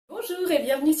Bonjour et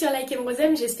bienvenue sur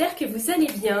likemrosem, j'espère que vous allez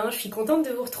bien. Je suis contente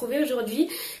de vous retrouver aujourd'hui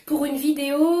pour une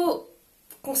vidéo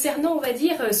concernant, on va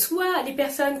dire, soit les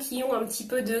personnes qui ont un petit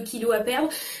peu de kilos à perdre,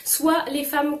 soit les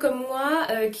femmes comme moi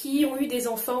qui ont eu des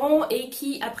enfants et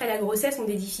qui, après la grossesse, ont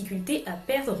des difficultés à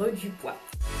perdre du poids.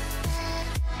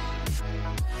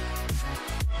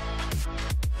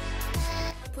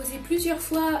 Plusieurs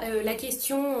fois la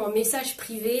question en message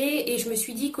privé et je me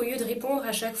suis dit qu'au lieu de répondre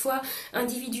à chaque fois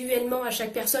individuellement à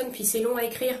chaque personne, puis c'est long à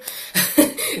écrire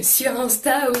sur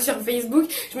Insta ou sur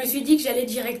Facebook, je me suis dit que j'allais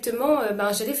directement,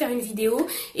 j'allais faire une vidéo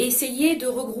et essayer de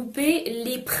regrouper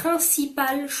les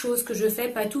principales choses que je fais,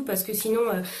 pas tout parce que sinon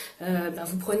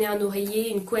vous prenez un oreiller,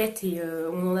 une couette et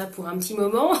on en a pour un petit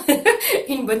moment,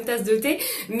 une bonne tasse de thé,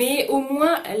 mais au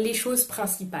moins les choses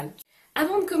principales.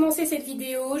 Avant de commencer cette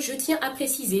vidéo, je tiens à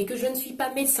préciser que je ne suis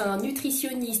pas médecin,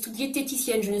 nutritionniste ou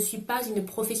diététicienne, je ne suis pas une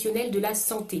professionnelle de la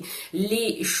santé.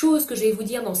 Les choses que je vais vous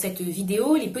dire dans cette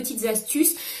vidéo, les petites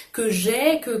astuces que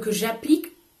j'applique,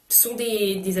 sont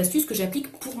des astuces que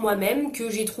j'applique pour moi-même, que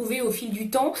j'ai trouvées au fil du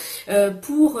temps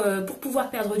pour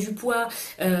pouvoir perdre du poids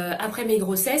après mes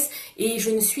grossesses, et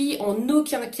je ne suis en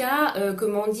aucun cas,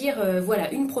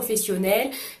 une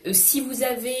professionnelle. Si vous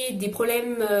avez des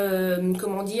problèmes,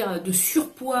 de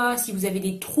surpoids, si vous avez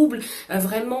des troubles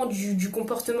vraiment du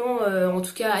comportement, en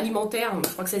tout cas alimentaire,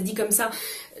 je crois que ça se dit comme ça,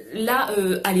 là,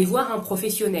 allez voir un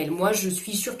professionnel. Moi, je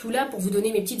suis surtout là pour vous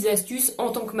donner mes petites astuces en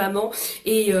tant que maman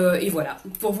et voilà,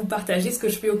 pour vous partager ce que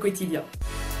je fais au quotidien.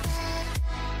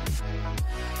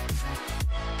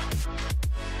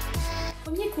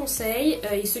 Premier conseil,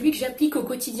 et celui que j'applique au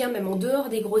quotidien, même en dehors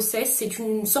des grossesses, c'est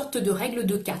une sorte de règle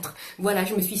de 4. Voilà,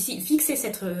 je me suis fixé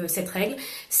cette règle,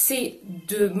 c'est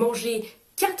de manger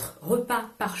 4 repas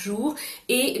par jour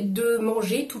et de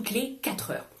manger toutes les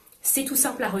 4 heures. C'est tout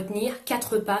simple à retenir,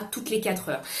 4 repas toutes les 4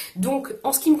 heures. Donc,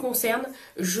 en ce qui me concerne,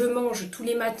 je mange tous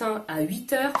les matins à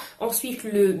 8 heures, ensuite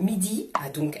le midi,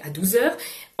 donc à 12 heures,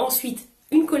 ensuite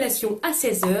une collation à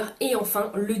 16 heures et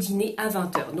enfin le dîner à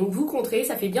 20 heures. Donc vous compterez,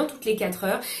 ça fait bien toutes les 4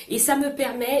 heures et ça me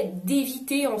permet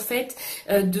d'éviter en fait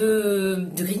de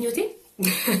grignoter.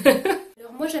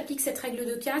 Moi j'applique cette règle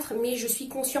de 4, mais je suis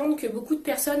consciente que beaucoup de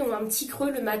personnes ont un petit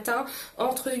creux le matin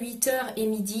entre 8h et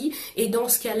midi, et dans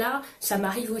ce cas-là, ça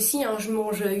m'arrive aussi, hein, je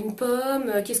mange une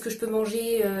pomme, qu'est-ce que je peux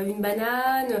manger, une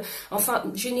banane, enfin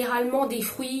généralement des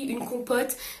fruits, une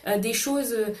compote, des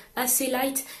choses assez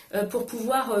light pour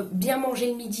pouvoir bien manger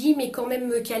le midi, mais quand même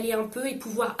me caler un peu et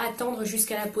pouvoir attendre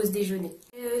jusqu'à la pause déjeuner.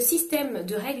 Le système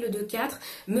de règle de 4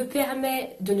 me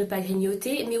permet de ne pas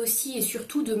grignoter, mais aussi et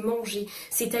surtout de manger.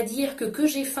 C'est-à-dire que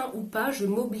j'ai faim ou pas, je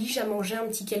m'oblige à manger un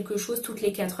petit quelque chose toutes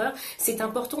les 4 heures. C'est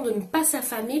important de ne pas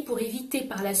s'affamer pour éviter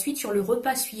par la suite, sur le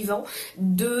repas suivant,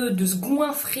 de se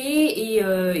goinfrer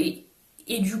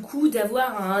et du coup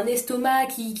d'avoir un estomac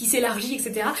qui s'élargit,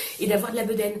 etc. et d'avoir de la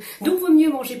bedaine. Donc vaut mieux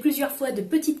manger plusieurs fois de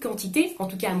petites quantités, en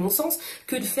tout cas à mon sens,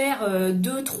 que de faire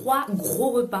 2-3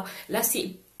 gros repas. Là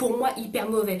c'est pour moi hyper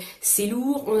mauvais, c'est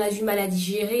lourd, on a du mal à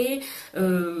digérer,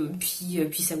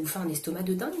 puis ça vous fait un estomac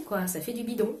de dingue quoi, ça fait du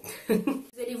bidon. Vous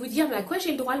allez vous dire, mais à quoi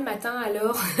j'ai le droit le matin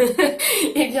alors?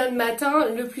 Eh bien le matin,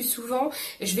 le plus souvent,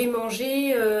 je vais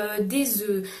manger des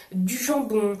œufs, du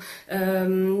jambon,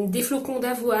 des flocons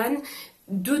d'avoine.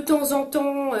 De temps en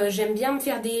temps, j'aime bien me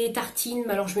faire des tartines,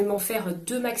 alors je vais m'en faire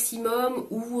 2 maximum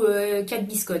ou 4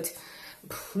 biscottes.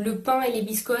 Le pain et les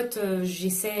biscottes,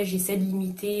 j'essaie de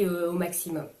limiter au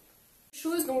maximum.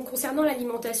 Chose donc concernant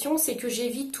l'alimentation, c'est que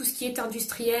j'évite tout ce qui est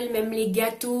industriel, même les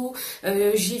gâteaux,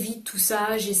 j'évite tout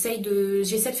ça, j'essaie de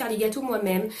faire les gâteaux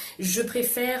moi-même. Je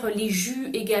préfère les jus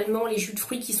également, les jus de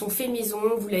fruits qui sont faits maison,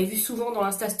 vous l'avez vu souvent dans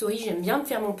l'Insta Story, j'aime bien me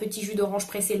faire mon petit jus d'orange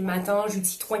pressé le matin, jus de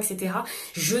citron, etc.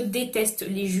 Je déteste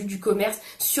les jus du commerce,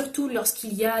 surtout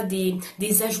lorsqu'il y a des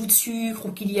ajouts de sucre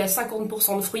ou qu'il y a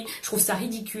 50% de fruits, je trouve ça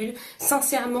ridicule.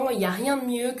 Sincèrement, il n'y a rien de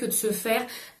mieux que de se faire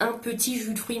un petit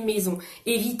jus de fruits maison.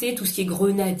 Évitez tout ce qui est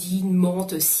grenadine,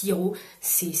 menthe, sirop,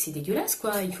 c'est dégueulasse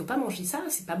quoi, il faut pas manger ça,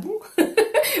 c'est pas bon.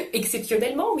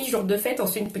 Exceptionnellement, oui, jour de fête, on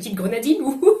se fait une petite grenadine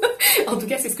ou... En tout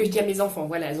cas, c'est ce que je dis à mes enfants,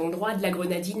 voilà, ils ont le droit de la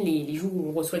grenadine les jours où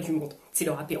on reçoit du monde, c'est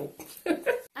leur apéro.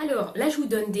 Alors, là je vous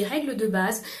donne des règles de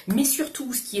base, mais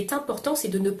surtout ce qui est important c'est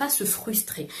de ne pas se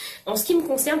frustrer. En ce qui me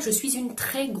concerne, je suis une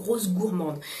très grosse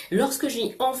gourmande. Lorsque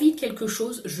j'ai envie de quelque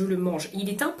chose, je le mange. Il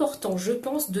est important, je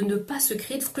pense, de ne pas se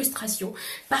créer de frustration,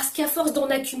 parce qu'à force d'en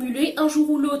accumuler, un jour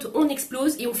ou l'autre on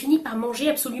explose et on finit par manger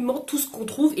absolument tout ce qu'on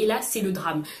trouve, et là c'est le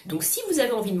drame. Donc si vous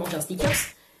avez envie de manger un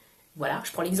Snickers, voilà,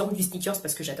 je prends l'exemple du Snickers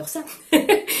parce que j'adore ça,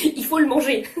 il faut le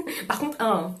manger. Par contre,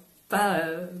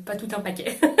 pas tout un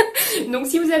paquet. Donc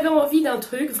si vous avez envie d'un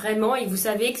truc vraiment et vous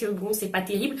savez que bon c'est pas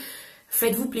terrible,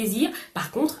 Faites-vous plaisir.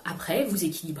 Par contre, après, vous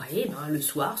équilibrez. Le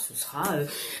soir, ce sera,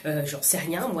 j'en sais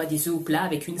rien, moi, des œufs au plat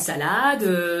avec une salade.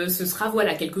 Ce sera,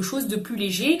 voilà, quelque chose de plus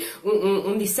léger.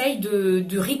 On essaye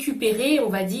de récupérer, on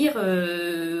va dire,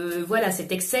 voilà,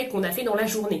 cet excès qu'on a fait dans la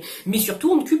journée. Mais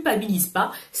surtout, on ne culpabilise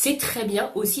pas. C'est très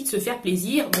bien aussi de se faire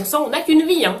plaisir. Bon sang, on n'a qu'une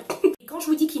vie, hein. Quand je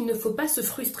vous dis qu'il ne faut pas se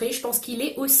frustrer, je pense qu'il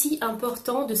est aussi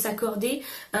important de s'accorder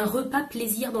un repas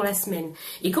plaisir dans la semaine.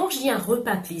 Et quand je dis un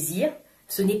repas plaisir,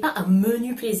 ce n'est pas un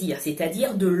menu plaisir,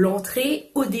 c'est-à-dire de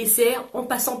l'entrée au dessert en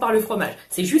passant par le fromage.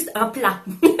 C'est juste un plat,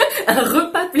 un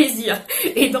repas plaisir.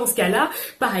 Et dans ce cas-là,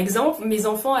 par exemple, mes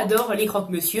enfants adorent les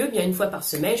croque-monsieur. Bien une fois par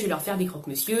semaine, je vais leur faire des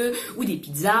croque-monsieur ou des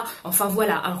pizzas. Enfin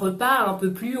voilà, un repas un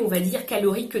peu plus, on va dire,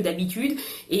 calorique que d'habitude.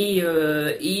 Et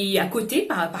à côté,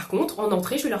 par contre, en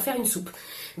entrée, je vais leur faire une soupe.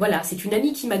 Voilà, c'est une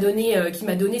amie qui m'a donné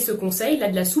ce conseil, là,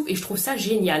 de la soupe, et je trouve ça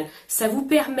génial. Ça vous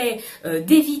permet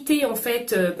d'éviter, en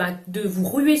fait, de vous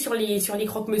ruer sur les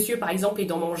croque-monsieur, par exemple, et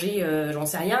d'en manger, j'en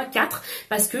sais rien, 4,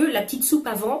 parce que la petite soupe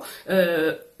avant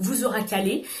vous aura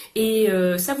calé, et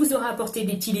ça vous aura apporté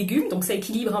des petits légumes, donc ça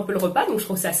équilibre un peu le repas, donc je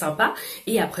trouve ça sympa.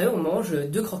 Et après, on mange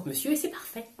 2 croque-monsieur, et c'est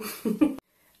parfait.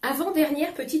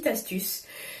 Avant-dernière petite astuce.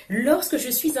 Lorsque je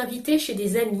suis invitée chez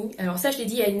des amis, alors ça je l'ai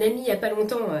dit à une amie il n'y a pas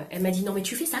longtemps, elle m'a dit non mais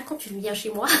tu fais ça quand tu viens chez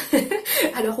moi.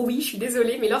 Alors oui, je suis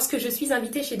désolée, mais lorsque je suis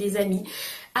invitée chez des amis,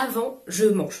 avant je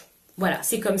mange. Voilà,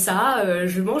 c'est comme ça,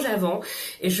 je mange avant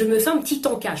et je me fais un petit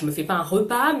encas. Je me fais pas un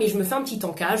repas, mais je me fais un petit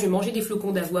encas. Je vais manger des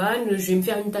flocons d'avoine, je vais me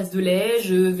faire une tasse de lait,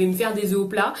 je vais me faire des œufs au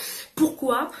plat.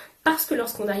 Pourquoi ? Parce que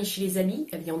lorsqu'on arrive chez les amis,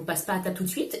 eh bien on ne passe pas à table tout de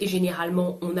suite et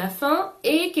généralement on a faim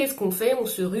et qu'est-ce qu'on fait? On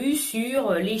se rue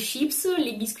sur les chips,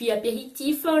 les biscuits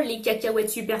apéritifs, les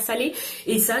cacahuètes super salées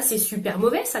et ça c'est super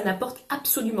mauvais, ça n'apporte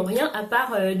absolument rien à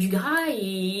part du gras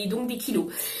et donc des kilos.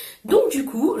 Donc du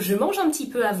coup, je mange un petit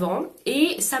peu avant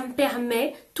et ça me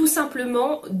permet tout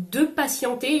simplement de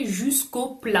patienter jusqu'au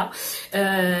plat.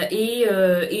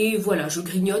 Et voilà, je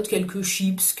grignote quelques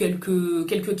chips,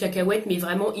 quelques cacahuètes, mais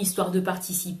vraiment histoire de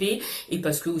participer. Et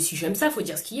parce que aussi j'aime ça, faut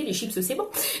dire ce qu'il y a, les chips c'est bon.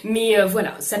 Mais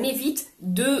voilà, ça m'évite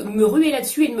de me ruer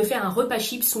là-dessus et de me faire un repas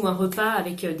chips ou un repas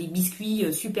avec des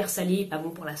biscuits super salés, pas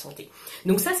bon pour la santé.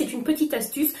 Donc ça, c'est une petite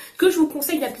astuce que je vous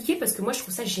conseille d'appliquer parce que moi je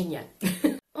trouve ça génial.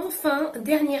 Enfin,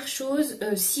 dernière chose,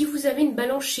 si vous avez une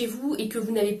balance chez vous et que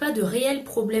vous n'avez pas de réel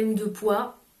problème de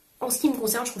poids, en ce qui me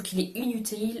concerne, je trouve qu'il est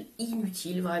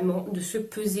inutile vraiment de se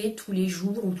peser tous les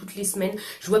jours ou toutes les semaines.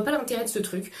 Je vois pas l'intérêt de ce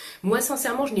truc. Moi,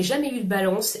 sincèrement, je n'ai jamais eu de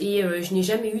balance et je n'ai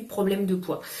jamais eu de problème de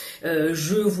poids.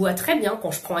 Je vois très bien quand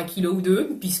je prends 1 kilo ou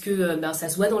 2, puisque ça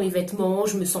se voit dans les vêtements,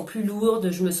 je me sens plus lourde,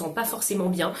 je me sens pas forcément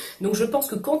bien. Donc je pense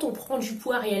que quand on prend du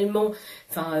poids réellement,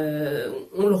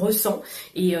 on le ressent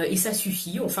et ça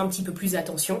suffit, on fait un petit peu plus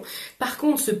attention. Par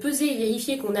contre, se peser et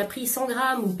vérifier qu'on a pris 100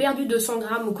 grammes ou perdu 200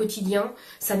 grammes au quotidien,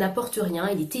 ça n'apporte rien.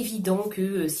 Il est évident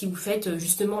que si vous faites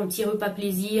justement un petit repas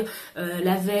plaisir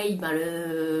la veille,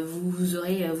 vous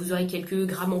aurez quelques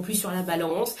grammes en plus sur la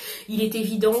balance. Il est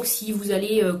évident que si vous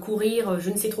allez courir je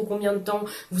ne sais trop combien de temps,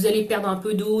 vous allez perdre un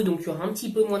peu d'eau, donc il y aura un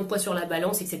petit peu moins de poids sur la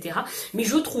balance, etc. Mais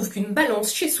je trouve qu'une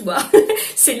balance chez soi,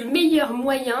 c'est le meilleur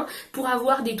moyen pour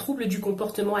avoir des troubles du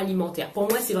comportement alimentaire. Pour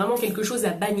moi, c'est vraiment quelque chose à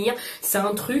bannir. C'est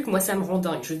un truc, moi ça me rend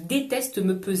dingue. Je déteste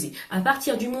me peser. À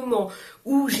partir du moment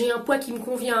où j'ai un poids qui me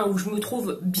convient, où je me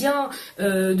trouve bien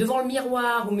devant le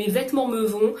miroir, où mes vêtements me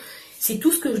vont, c'est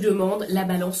tout ce que je demande. La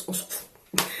balance, on s'en fout.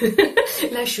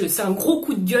 Là, c'est un gros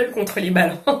coup de gueule contre les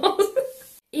balances.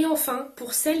 Et enfin,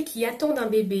 pour celles qui attendent un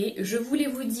bébé, je voulais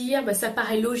vous dire, ça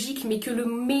paraît logique, mais que le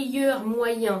meilleur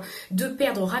moyen de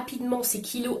perdre rapidement ces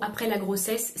kilos après la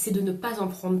grossesse, c'est de ne pas en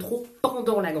prendre trop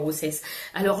pendant la grossesse.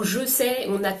 Alors je sais,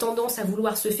 on a tendance à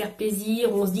vouloir se faire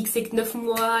plaisir, on se dit que c'est que 9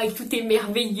 mois et tout est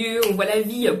merveilleux, on voit la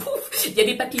vie, pouf, il y a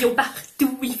des papillons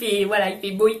partout, il fait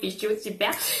beau, il fait chaud, super.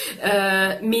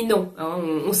 Mais non, hein,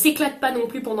 on s'éclate pas non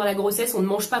plus pendant la grossesse, on ne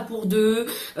mange pas pour deux,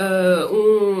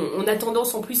 on a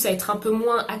tendance en plus à être un peu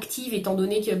moins active étant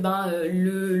donné que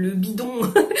le bidon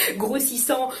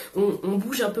grossissant, on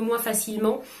bouge un peu moins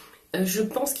facilement. Je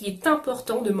pense qu'il est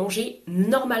important de manger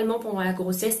normalement pendant la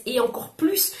grossesse et encore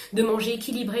plus de manger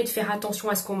équilibré, de faire attention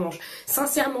à ce qu'on mange.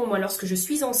 Sincèrement, moi, lorsque je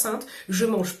suis enceinte, je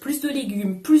mange plus de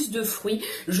légumes, plus de fruits,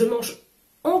 je mange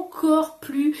encore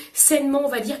plus sainement, on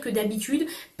va dire, que d'habitude,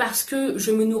 parce que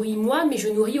je me nourris moi, mais je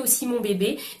nourris aussi mon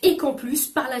bébé, et qu'en plus,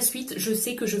 par la suite, je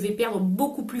sais que je vais perdre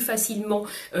beaucoup plus facilement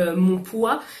mon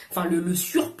poids, enfin le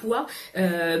surpoids,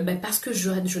 parce que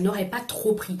je n'aurais pas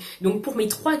trop pris. Donc pour mes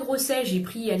 3 grossesses, j'ai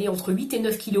pris entre 8 et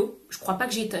 9 kilos. Je crois pas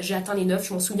que j'ai atteint les 9,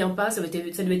 je m'en souviens pas, ça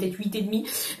devait être 8 et demi.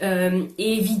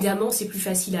 Et évidemment, c'est plus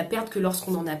facile à perdre que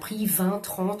lorsqu'on en a pris 20,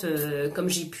 30, comme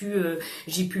j'ai pu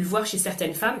le voir chez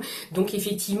certaines femmes. Donc effectivement,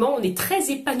 effectivement, on est très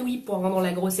épanoui pendant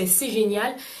la grossesse, c'est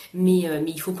génial, mais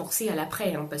il faut penser à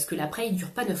l'après, hein, parce que l'après, il dure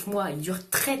pas 9 mois, il dure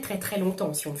très très très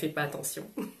longtemps si on ne fait pas attention.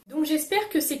 Donc j'espère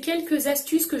que ces quelques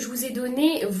astuces que je vous ai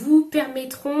données vous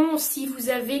permettront, si vous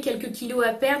avez quelques kilos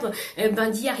à perdre,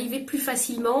 d'y arriver plus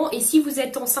facilement. Et si vous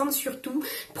êtes enceinte surtout,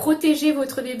 protégez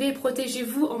votre bébé,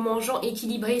 protégez-vous en mangeant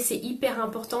équilibré, c'est hyper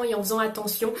important et en faisant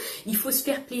attention. Il faut se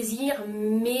faire plaisir,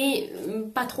 mais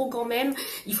pas trop quand même.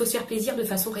 Il faut se faire plaisir de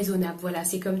façon raisonnable. Voilà,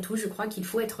 c'est comme tout, je crois qu'il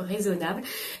faut être raisonnable.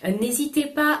 N'hésitez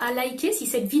pas à liker si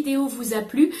cette vidéo vous a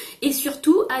plu et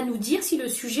surtout à nous dire si le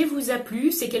sujet vous a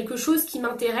plu. C'est quelque chose qui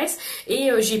m'intéresse. Et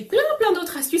j'ai plein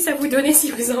d'autres astuces à vous donner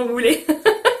si vous en voulez.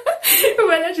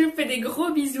 Voilà, je vous fais des gros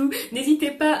bisous.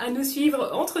 N'hésitez pas à nous suivre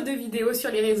entre deux vidéos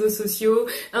sur les réseaux sociaux,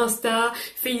 Insta,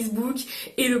 Facebook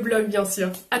et le blog bien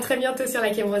sûr. À très bientôt sur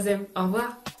likemrosem. Au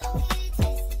revoir.